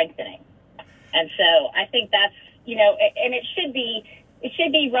 strengthening. And so I think that's, and it should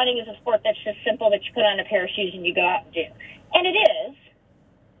be running is a sport that's just simple, that you put on a pair of shoes and you go out and do. And it is,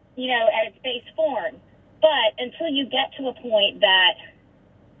 at its base form. But until you get to a point that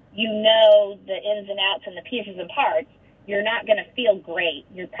the ins and outs and the pieces and parts, you're not going to feel great.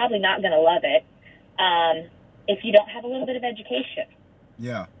 You're probably not going to love it if you don't have a little bit of education.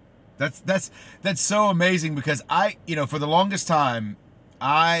 Yeah, that's so amazing, because for the longest time,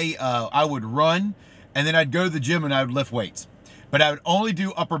 I would run, and then I'd go to the gym and I would lift weights. But I would only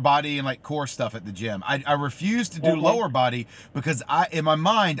do upper body and like core stuff at the gym. I refused to do lower body because in my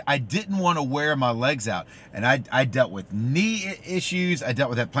mind, I didn't want to wear my legs out. And I dealt with knee issues. I dealt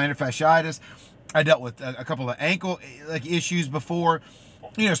with that plantar fasciitis. I dealt with a couple of ankle issues before,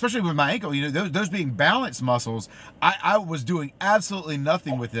 especially with my ankle, those being balance muscles, I was doing absolutely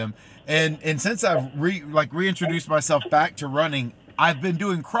nothing with them. And since I've reintroduced myself back to running, I've been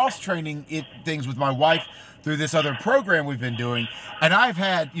doing cross training things with my wife through this other program we've been doing, and I've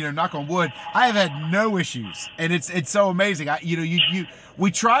had, knock on wood, I have had no issues, and it's so amazing.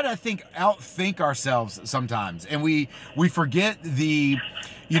 We try to outthink ourselves sometimes, and we forget the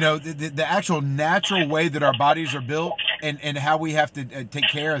actual natural way that our bodies are built, and how we have to take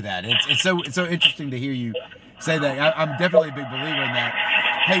care of that. It's so interesting to hear you say that. I'm definitely a big believer in that.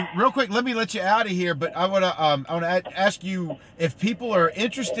 Hey, real quick, let me let you out of here, but I want to ask you, if people are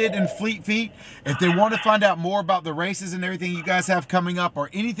interested in Fleet Feet, if they want to find out more about the races and everything you guys have coming up,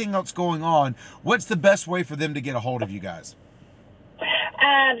 or anything else going on, what's the best way for them to get a hold of you guys?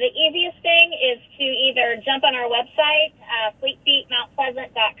 The easiest thing is to either jump on our website,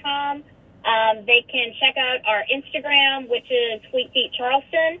 fleetfeetmountpleasant.com. They can check out our Instagram, which is Fleet Feet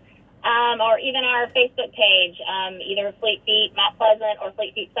Charleston, or even our Facebook page, either Fleet Feet Mount Pleasant or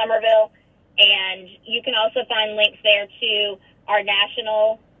Fleet Feet Somerville. And you can also find links there to our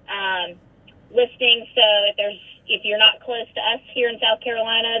national listing. So if you're not close to us here in South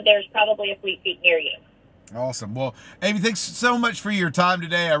Carolina, there's probably a Fleet Feet near you. Awesome. Well, Amy, thanks so much for your time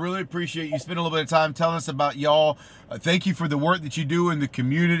today. I really appreciate you spending a little bit of time telling us about y'all. Thank you for the work that you do in the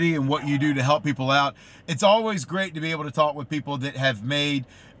community and what you do to help people out. It's always great to be able to talk with people that have made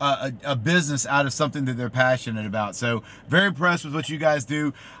a business out of something that they're passionate about. So very impressed with what you guys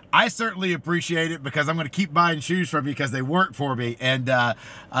do. I certainly appreciate it because I'm going to keep buying shoes from you because they work for me. And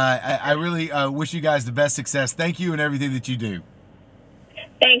I really wish you guys the best success. Thank you and everything that you do.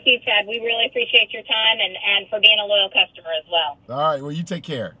 Thank you, Chad. We really appreciate your time and for being a loyal customer as well. All right. Well, you take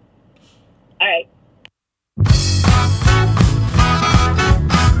care. All right.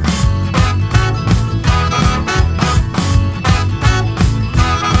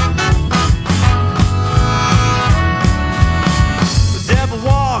 The devil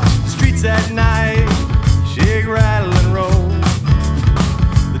walks the streets at night, shake, rattle, and roll.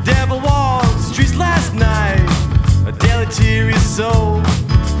 The devil walked the streets last night, a deleterious soul.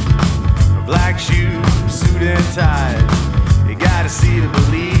 Black shoes, suit and tie, you gotta see to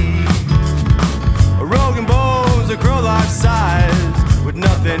believe. A Rogan bones, a crow life size, with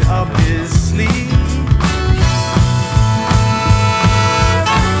nothing up his sleeve.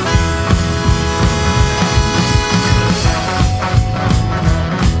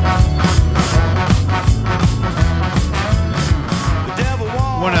 The devil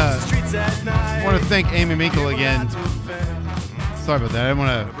walks the streets at night. I want to thank Amy Minkel again. Sorry about that. I didn't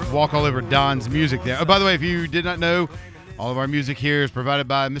want to walk all over Don's music there. Oh, by the way, if you did not know, all of our music here is provided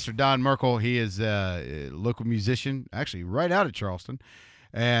by Mr. Don Merkel. He is a local musician, actually right out of Charleston.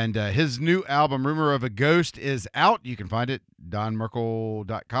 And his new album, Rumor of a Ghost, is out. You can find it,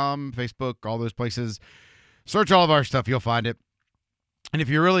 donmerkel.com, Facebook, all those places. Search all of our stuff. You'll find it. And if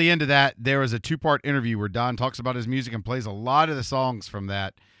you're really into that, there is a 2-part interview where Don talks about his music and plays a lot of the songs from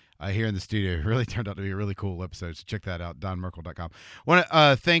that here in the studio. It really turned out to be a really cool episode, so check that out, donmerkel.com. Want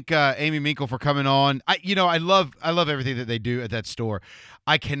to thank Amy Minkel for coming on. I love everything that they do at that store.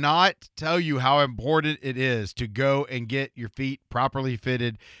 I cannot tell you how important it is to go and get your feet properly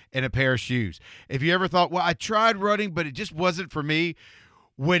fitted in a pair of shoes. If you ever thought, well, I tried running, but it just wasn't for me,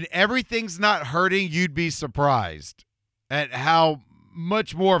 when everything's not hurting, you'd be surprised at how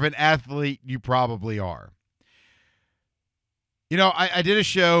much more of an athlete you probably are. I did a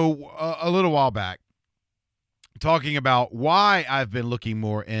show a little while back talking about why I've been looking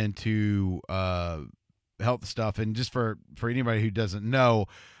more into health stuff. And just for anybody who doesn't know,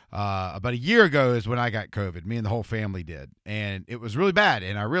 about a year ago is when I got COVID. Me and the whole family did. And it was really bad.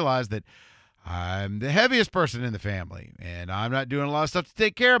 And I realized that I'm the heaviest person in the family. And I'm not doing a lot of stuff to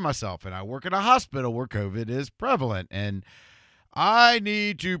take care of myself. And I work in a hospital where COVID is prevalent. And I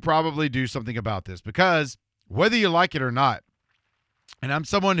need to probably do something about this because whether you like it or not, and I'm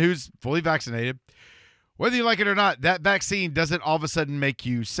someone who's fully vaccinated, whether you like it or not, that vaccine doesn't all of a sudden make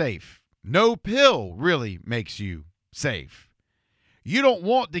you safe. No pill really makes you safe. You don't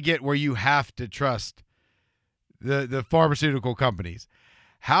want to get where you have to trust the pharmaceutical companies.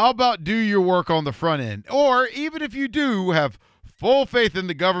 How about do your work on the front end? Or even if you do have full faith in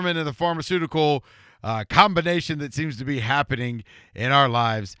the government and the pharmaceutical combination that seems to be happening in our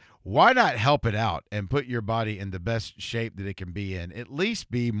lives, why not help it out and put your body in the best shape that it can be in? At least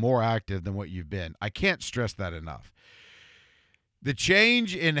be more active than what you've been. I can't stress that enough. The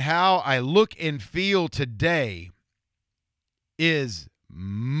change in how I look and feel today is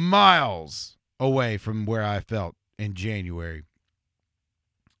miles away from where I felt in January.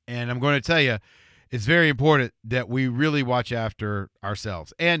 And I'm going to tell you, it's very important that we really watch after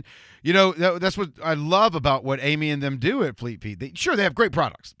ourselves. And, that's what I love about what Amy and them do at Fleet Feet. They have great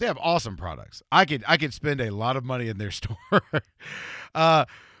products. They have awesome products. I could spend a lot of money in their store. But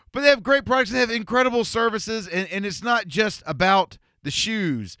they have great products. They have incredible services. And it's not just about the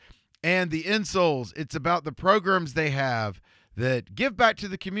shoes and the insoles. It's about the programs they have that give back to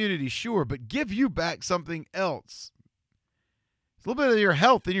the community, sure, but give you back something else. It's a little bit of your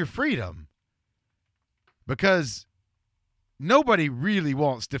health and your freedom. Because nobody really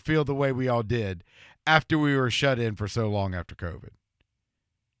wants to feel the way we all did after we were shut in for so long after COVID.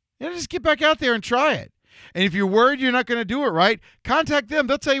 Just get back out there and try it. And if you're worried you're not going to do it right, contact them.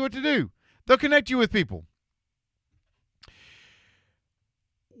 They'll tell you what to do. They'll connect you with people.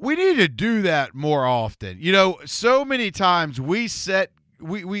 We need to do that more often. So many times we set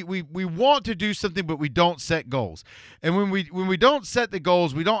we want to do something, but we don't set goals. And when we don't set the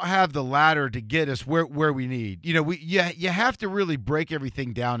goals, we don't have the ladder to get us where we need. You have to really break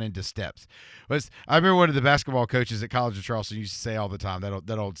everything down into steps. I remember one of the basketball coaches at College of Charleston used to say all the time,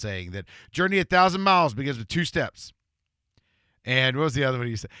 that old saying, that journey 1,000 miles begins with 2 steps. And what was the other one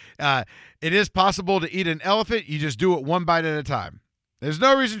he said? It is possible to eat an elephant. You just do it one bite at a time. There's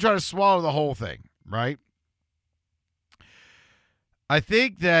no reason to try to swallow the whole thing, right? I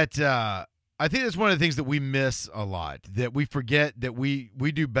think that's one of the things that we miss a lot, that we forget that we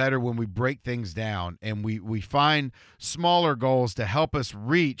do better when we break things down and we find smaller goals to help us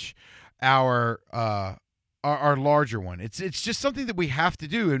reach our larger one. It's just something that we have to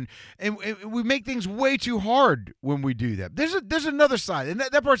do, and we make things way too hard when we do that. There's another side, and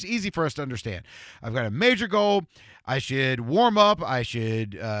that part's easy for us to understand. I've got a major goal. I should warm up. I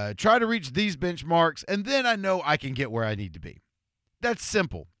should try to reach these benchmarks, and then I know I can get where I need to be. That's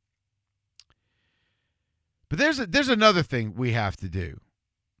simple. But there's another thing we have to do.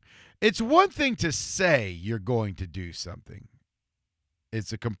 It's one thing to say you're going to do something.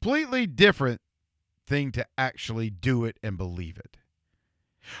 It's a completely different thing to actually do it and believe it.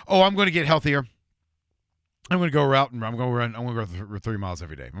 Oh, I'm going to get healthier. I'm going to go out and I'm going to go 3 miles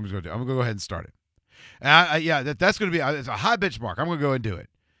every day. I'm going to go ahead and start it. And that's going to be it's a high benchmark. I'm going to go and do it.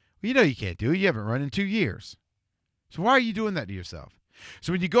 Well, you can't do it. You haven't run in 2 years. So why are you doing that to yourself?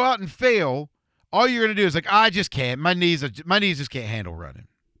 So when you go out and fail, all you're going to do is I just can't. My knees just can't handle running.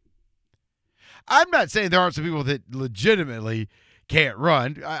 I'm not saying there aren't some people that legitimately can't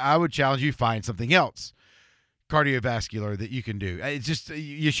run. I would challenge you, find something else cardiovascular that you can do. It's just,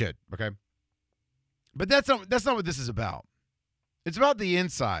 you should, okay? But that's not what this is about. It's about the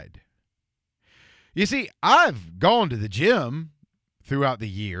inside. You see, I've gone to the gym throughout the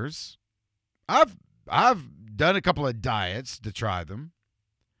years. I've done a couple of diets to try them.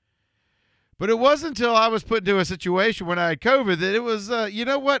 But it wasn't until I was put into a situation when I had COVID that it was, you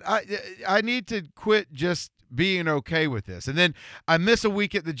know what, I need to quit just being okay with this. And then I miss a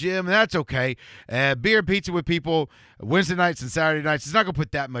week at the gym, and that's okay. Beer and pizza with people Wednesday nights and Saturday nights, it's not going to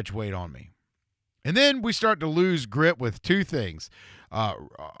put that much weight on me. And then we start to lose grip with two things,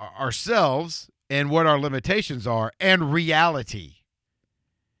 ourselves and what our limitations are, and reality.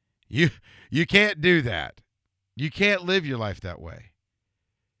 You can't do that. You can't live your life that way.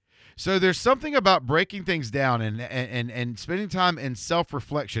 So there's something about breaking things down and spending time in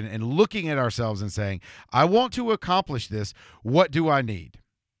self-reflection and looking at ourselves and saying, I want to accomplish this. What do I need?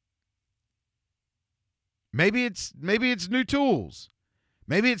 Maybe it's new tools.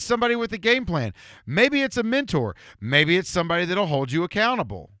 Maybe it's somebody with a game plan. Maybe it's a mentor. Maybe it's somebody that'll hold you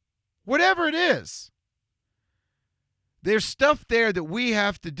accountable. Whatever it is. There's stuff there that we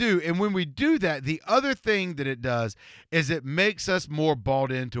have to do. And when we do that, the other thing that it does is it makes us more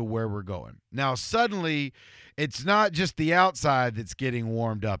bought into where we're going. Now, suddenly, it's not just the outside that's getting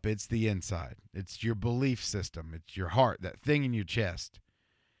warmed up. It's the inside. It's your belief system. It's your heart, that thing in your chest.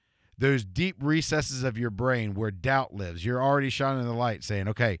 Those deep recesses of your brain where doubt lives. You're already shining the light saying,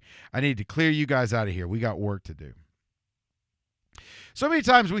 okay, I need to clear you guys out of here. We got work to do. So many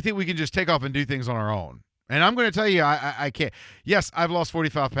times we think we can just take off and do things on our own. And I'm going to tell you, I can't. Yes, I've lost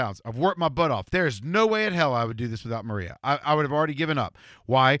 45 pounds. I've worked my butt off. There's no way in hell I would do this without Maria. I would have already given up.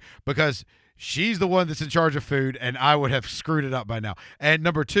 Why? Because she's the one that's in charge of food, and I would have screwed it up by now. And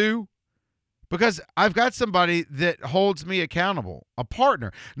number two, because I've got somebody that holds me accountable, a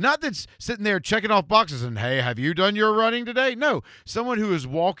partner. Not that's sitting there checking off boxes and, hey, have you done your running today? No, someone who is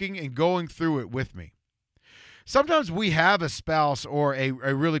walking and going through it with me. Sometimes we have a spouse or a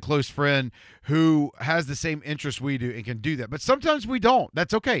really close friend who has the same interests we do and can do that. But sometimes we don't.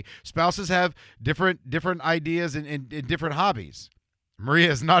 That's okay. Spouses have different ideas and different hobbies.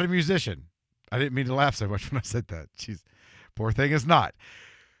 Maria is not a musician. I didn't mean to laugh so much when I said that. She's, poor thing, is not.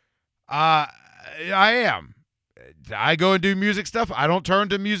 I am. I go and do music stuff. I don't turn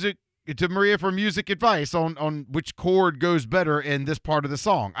to Maria for music advice on which chord goes better in this part of the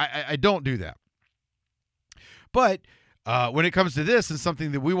song. I don't do that. But when it comes to this and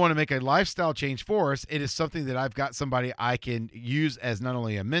something that we want to make a lifestyle change for us, it is something that I've got somebody I can use as not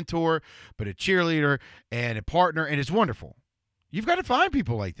only a mentor, but a cheerleader and a partner, and it's wonderful. You've got to find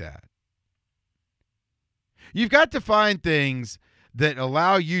people like that. You've got to find things that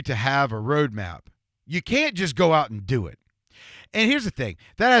allow you to have a roadmap. You can't just go out and do it. And here's the thing.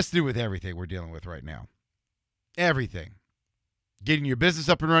 That has to do with everything we're dealing with right now. Everything. Getting your business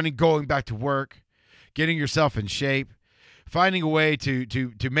up and running, going back to work, getting yourself in shape, finding a way to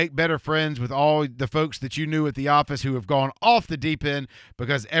make better friends with all the folks that you knew at the office who have gone off the deep end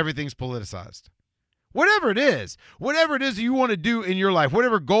because everything's politicized. Whatever it is you want to do in your life,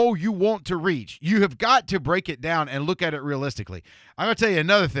 whatever goal you want to reach, you have got to break it down and look at it realistically. I'm going to tell you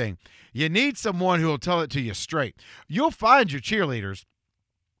another thing. You need someone who will tell it to you straight. You'll find your cheerleaders,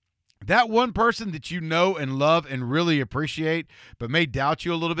 that one person that you know and love and really appreciate, but may doubt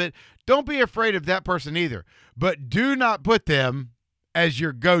you a little bit. Don't be afraid of that person either, but do not put them as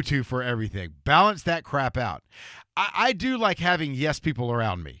your go-to for everything. Balance that crap out. I do like having yes people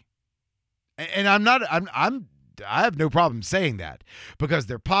around me. And I have no problem saying that because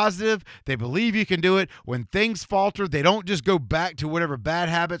they're positive. They believe you can do it. When things falter, they don't just go back to whatever bad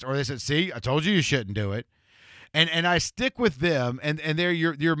habits, or they said, see, I told you shouldn't do it. And I stick with them, and they're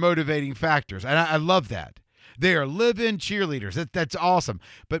your motivating factors. And I love that. They are live-in cheerleaders. That's awesome.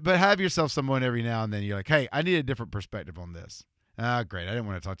 But have yourself someone every now and then you're like, hey, I need a different perspective on this. Great. I didn't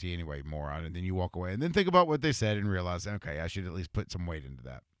want to talk to you anyway, moron. And then you walk away and then think about what they said and realize, okay, I should at least put some weight into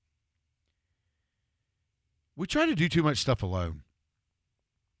that. We try to do too much stuff alone,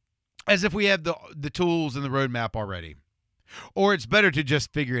 as if we have the tools and the roadmap already. Or it's better to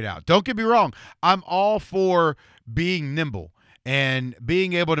just figure it out. Don't get me wrong. I'm all for being nimble and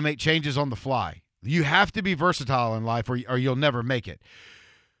being able to make changes on the fly. You have to be versatile in life or you'll never make it.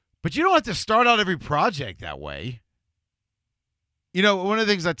 But you don't have to start out every project that way. You know, one of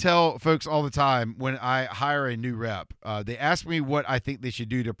the things I tell folks all the time when I hire a new rep, they ask me what I think they should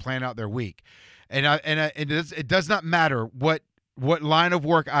do to plan out their week. And it does not matter what line of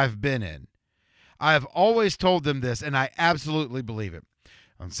work I've been in. I have always told them this, and I absolutely believe it.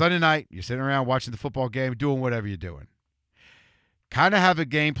 On Sunday night, you're sitting around watching the football game, doing whatever you're doing. Kind of have a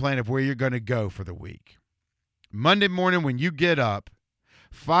game plan of where you're going to go for the week. Monday morning when you get up,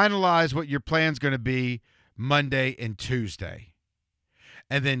 finalize what your plan's going to be Monday and Tuesday.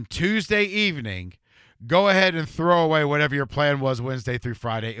 And then Tuesday evening, go ahead and throw away whatever your plan was Wednesday through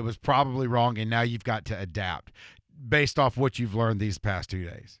Friday. It was probably wrong, and now you've got to adapt based off what you've learned these past 2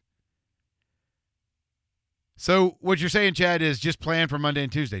 days. So what you're saying, Chad, is just plan for Monday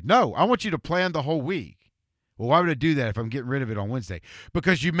and Tuesday. No, I want you to plan the whole week. Well, why would I do that if I'm getting rid of it on Wednesday?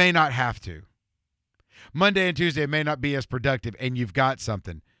 Because you may not have to. Monday and Tuesday may not be as productive, and you've got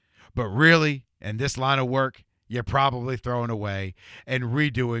something. But really, in this line of work, you're probably throwing away and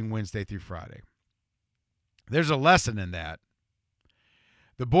redoing Wednesday through Friday. There's a lesson in that.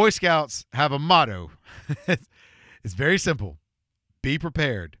 The Boy Scouts have a motto. It's very simple. Be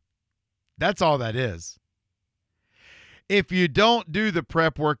prepared. That's all that is. If you don't do the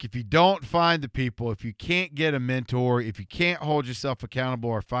prep work, if you don't find the people, if you can't get a mentor, if you can't hold yourself accountable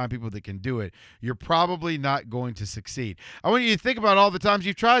or find people that can do it, you're probably not going to succeed. I want you to think about all the times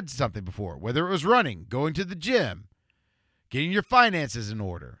you've tried something before, whether it was running, going to the gym, getting your finances in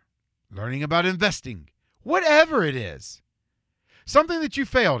order, learning about investing, whatever it is, something that you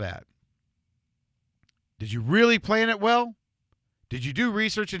failed at. Did you really plan it well? Did you do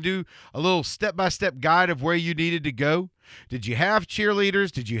research and do a little step-by-step guide of where you needed to go? Did you have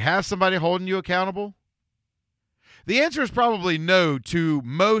cheerleaders? Did you have somebody holding you accountable? The answer is probably no to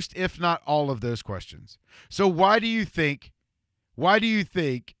most, if not all, of those questions. So why do you think you're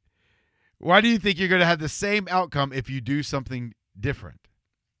going to have the same outcome if you do something different?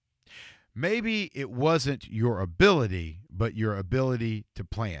 Maybe it wasn't your ability, but your ability to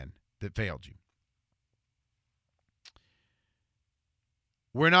plan that failed you.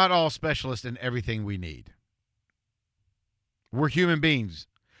 We're not all specialists in everything we need. We're human beings.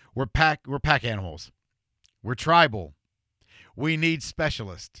 We're pack animals. We're tribal. We need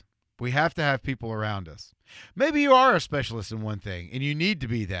specialists. We have to have people around us. Maybe you are a specialist in one thing, and you need to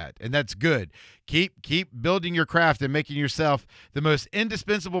be that, and that's good. Keep building your craft and making yourself the most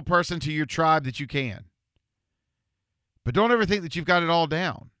indispensable person to your tribe that you can. But don't ever think that you've got it all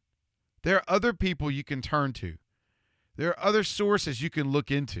down. There are other people you can turn to. There are other sources you can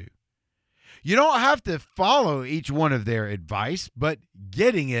look into. You don't have to follow each one of their advice, but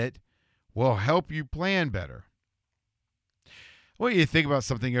getting it will help you plan better. I want you to think about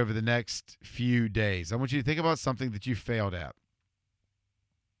something over the next few days. I want you to think about something that you failed at.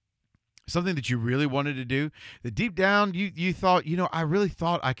 Something that you really wanted to do, that deep down you thought, I really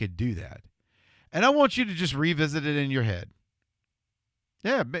thought I could do that. And I want you to just revisit it in your head.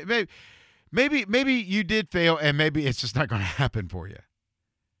 Yeah, Maybe you did fail, and maybe it's just not going to happen for you.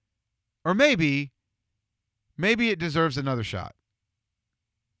 Or maybe it deserves another shot.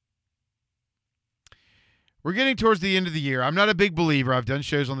 We're getting towards the end of the year. I'm not a big believer. I've done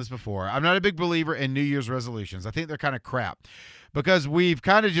shows on this before. I'm not a big believer in New Year's resolutions. I think they're kind of crap because we've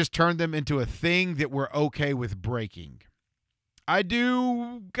kind of just turned them into a thing that we're okay with breaking. I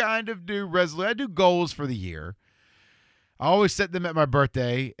do goals for the year. I always set them at my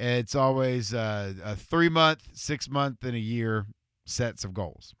birthday. It's always a 3-month, 6-month, and a year sets of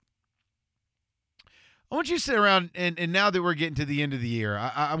goals. I want you to sit around, and now that we're getting to the end of the year,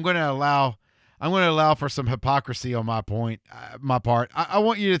 I'm going to allow for some hypocrisy on my part. I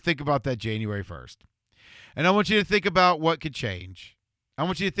want you to think about that January 1st. And I want you to think about what could change. I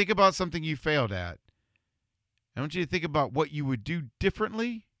want you to think about something you failed at. I want you to think about what you would do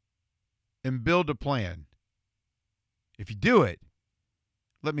differently and build a plan. If you do it,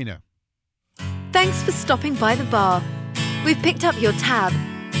 let me know. Thanks for stopping by the bar. We've picked up your tab,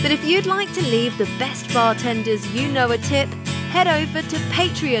 but if you'd like to leave the best bartenders you know a tip, head over to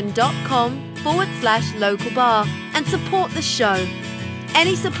patreon.com/local bar and support the show.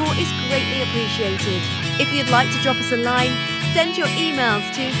 Any support is greatly appreciated. If you'd like to drop us a line, send your emails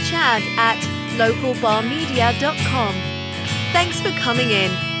to chad@localbarmedia.com. Thanks for coming in.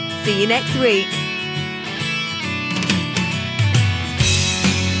 See you next week.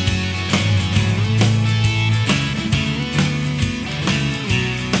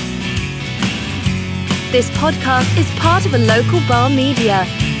 This podcast is part of a Local Bar Media.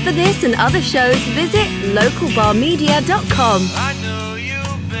 For this and other shows, visit localbarmedia.com. I know you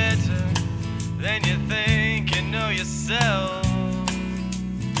better than you think you know yourself.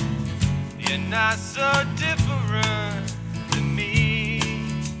 You're not so different.